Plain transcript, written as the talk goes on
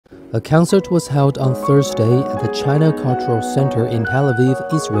A concert was held on Thursday at the China Cultural Center in Tel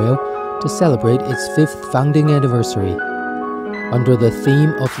Aviv, Israel, to celebrate its 5th founding anniversary. Under the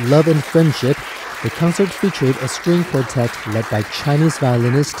theme of love and friendship, the concert featured a string quartet led by Chinese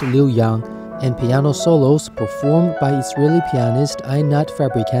violinist Liu Yang and piano solos performed by Israeli pianist Einat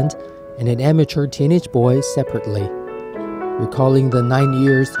Fabrikant and an amateur teenage boy separately. Recalling the 9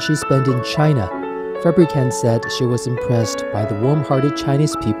 years she spent in China, Fabrikant said she was impressed by the warm-hearted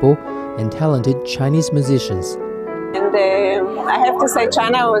Chinese people and talented Chinese musicians. And I have to say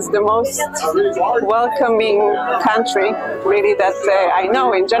China was the most welcoming country, really, that I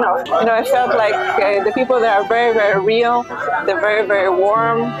know in general. I felt like the people there are very, very real, they're very, very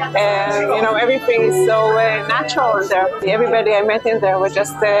warm, and everything is so natural in there. Everybody I met in there were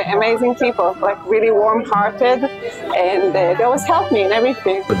just amazing people, like really warm-hearted, and they always helped me in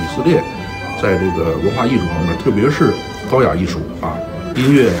everything. 以色列在这个文化艺术方面，特别是高雅艺术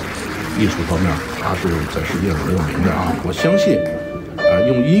音乐艺术方面，它是在世界上很有名的我相信，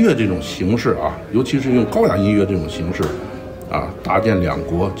用音乐这种形式尤其是用高雅音乐这种形式搭建两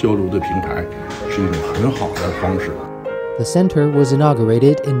国交流的平台，是一种很好的方式。The center was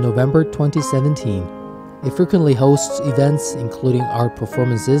inaugurated in November 2017. It frequently hosts events including art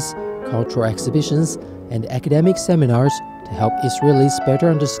performances, cultural exhibitions, and academic seminars to help Israelis better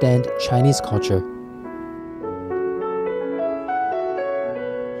understand Chinese culture.